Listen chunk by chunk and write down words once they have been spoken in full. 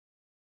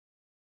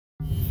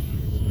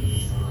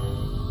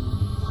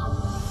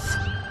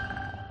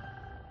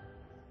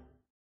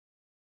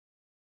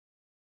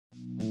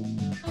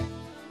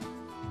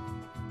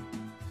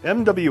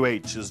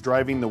MWH is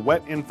driving the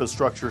wet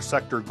infrastructure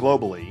sector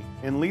globally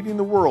and leading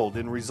the world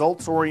in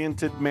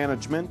results-oriented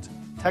management,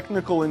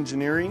 technical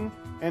engineering,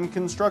 and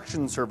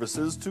construction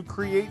services to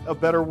create a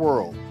better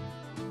world.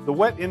 The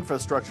wet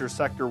infrastructure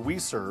sector we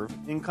serve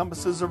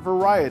encompasses a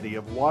variety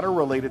of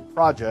water-related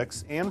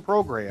projects and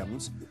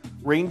programs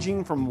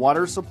ranging from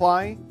water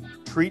supply,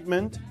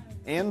 treatment,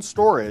 and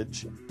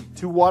storage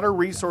to water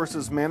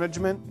resources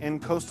management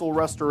and coastal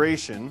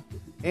restoration,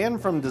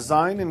 and from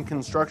design and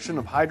construction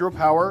of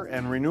hydropower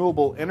and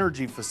renewable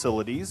energy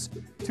facilities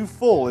to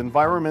full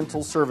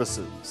environmental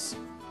services.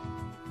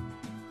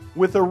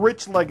 With a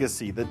rich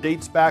legacy that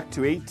dates back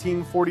to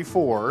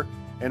 1844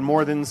 and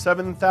more than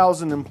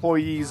 7,000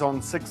 employees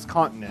on 6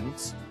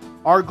 continents,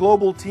 our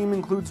global team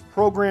includes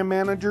program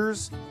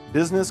managers,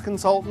 business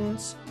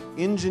consultants,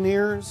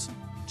 engineers,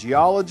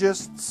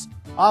 geologists,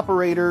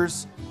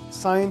 operators,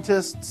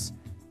 scientists,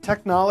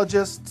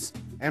 technologists,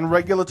 and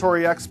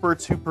regulatory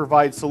experts who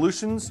provide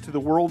solutions to the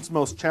world's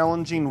most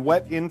challenging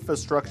wet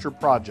infrastructure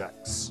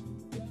projects.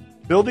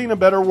 Building a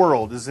better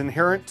world is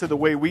inherent to the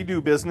way we do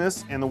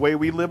business and the way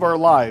we live our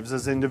lives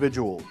as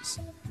individuals.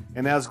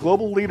 And as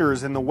global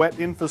leaders in the wet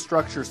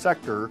infrastructure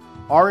sector,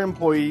 our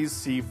employees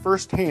see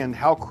firsthand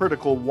how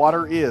critical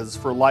water is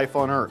for life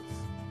on Earth.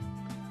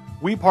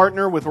 We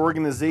partner with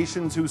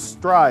organizations who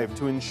strive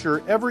to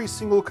ensure every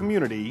single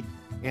community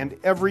and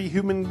every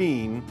human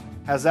being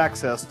has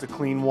access to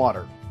clean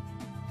water.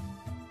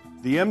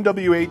 The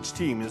MWH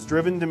team is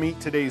driven to meet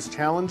today's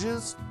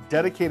challenges,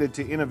 dedicated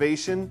to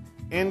innovation,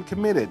 and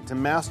committed to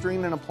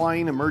mastering and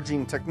applying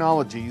emerging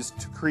technologies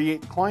to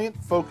create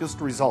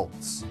client-focused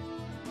results.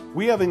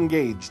 We have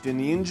engaged in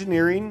the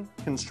engineering,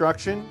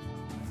 construction,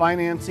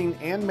 financing,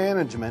 and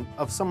management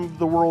of some of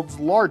the world's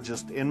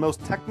largest and most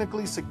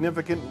technically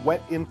significant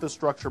wet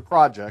infrastructure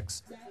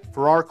projects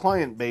for our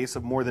client base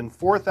of more than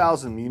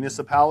 4,000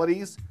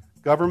 municipalities,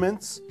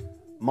 governments,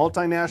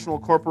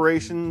 multinational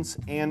corporations,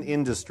 and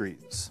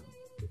industries.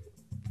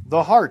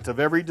 The heart of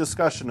every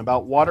discussion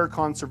about water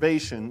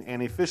conservation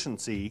and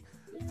efficiency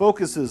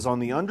focuses on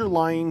the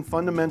underlying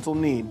fundamental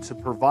need to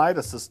provide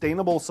a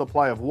sustainable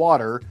supply of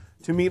water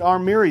to meet our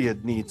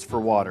myriad needs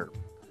for water.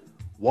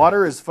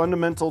 Water is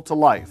fundamental to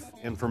life,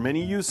 and for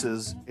many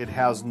uses, it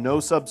has no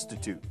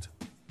substitute.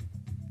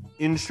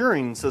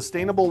 Ensuring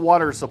sustainable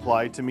water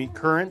supply to meet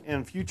current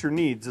and future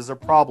needs is a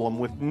problem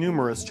with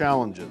numerous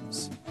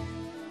challenges,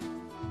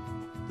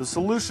 the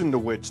solution to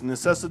which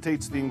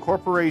necessitates the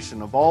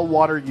incorporation of all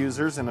water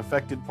users and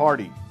affected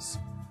parties.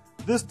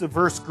 This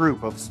diverse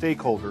group of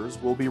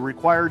stakeholders will be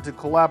required to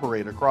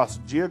collaborate across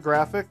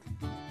geographic,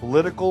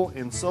 political,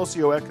 and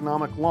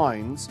socioeconomic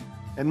lines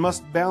and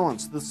must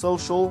balance the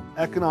social,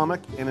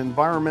 economic, and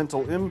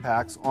environmental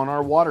impacts on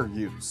our water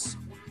use.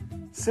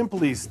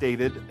 Simply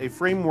stated, a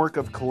framework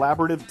of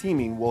collaborative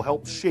teaming will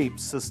help shape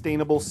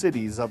sustainable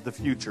cities of the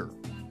future.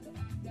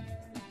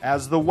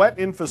 As the wet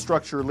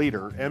infrastructure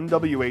leader,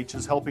 MWH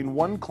is helping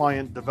one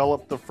client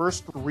develop the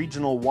first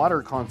regional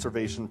water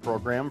conservation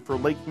program for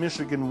Lake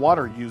Michigan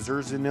water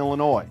users in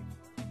Illinois.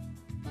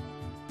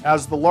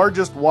 As the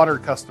largest water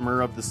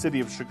customer of the city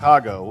of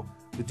Chicago,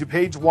 the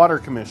DuPage Water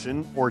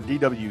Commission, or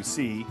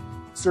DWC,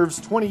 serves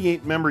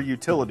 28 member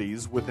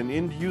utilities with an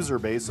end user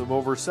base of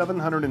over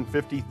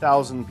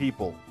 750,000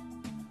 people.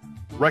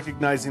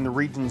 Recognizing the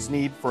region's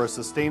need for a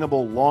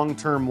sustainable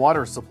long-term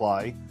water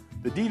supply,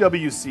 the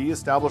DWC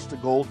established a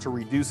goal to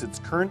reduce its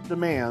current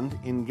demand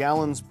in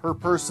gallons per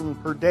person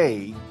per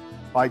day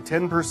by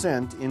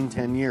 10% in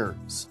 10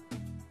 years.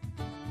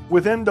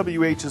 With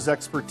MWH's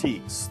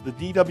expertise, the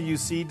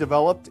DWC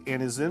developed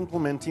and is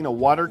implementing a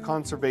water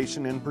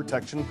conservation and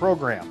protection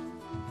program.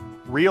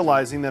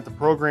 Realizing that the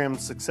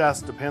program's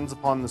success depends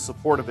upon the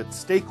support of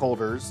its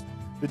stakeholders,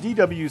 the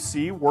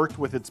DWC worked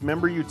with its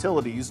member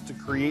utilities to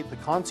create the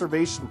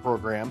conservation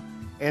program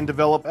and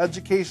develop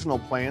educational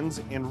plans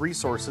and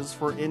resources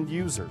for end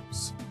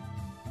users.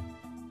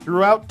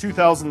 Throughout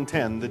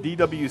 2010, the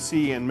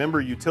DWC and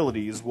member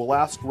utilities will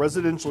ask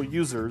residential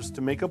users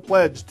to make a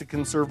pledge to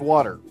conserve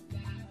water.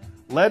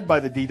 Led by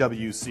the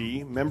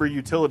DWC, member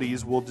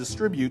utilities will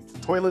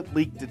distribute toilet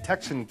leak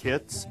detection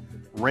kits,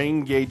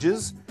 rain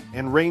gauges,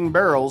 and rain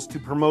barrels to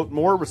promote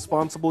more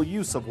responsible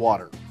use of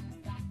water.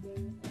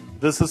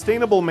 The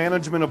sustainable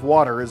management of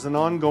water is an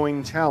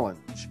ongoing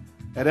challenge.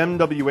 At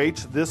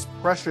MWH, this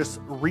precious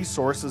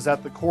resource is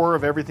at the core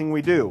of everything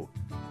we do.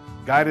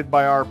 Guided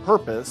by our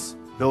purpose,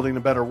 building a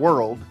better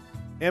world,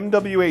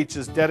 MWH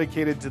is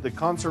dedicated to the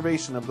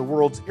conservation of the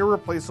world's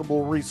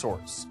irreplaceable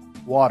resource,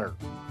 water.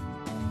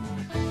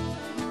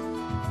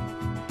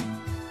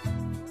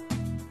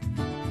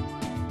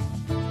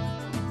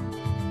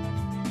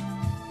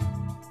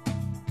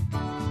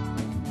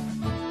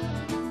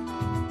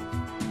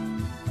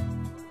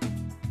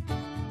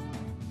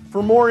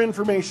 For more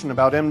information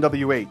about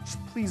MWH,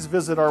 please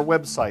visit our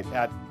website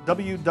at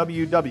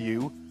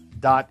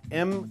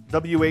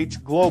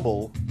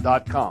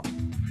www.mwhglobal.com.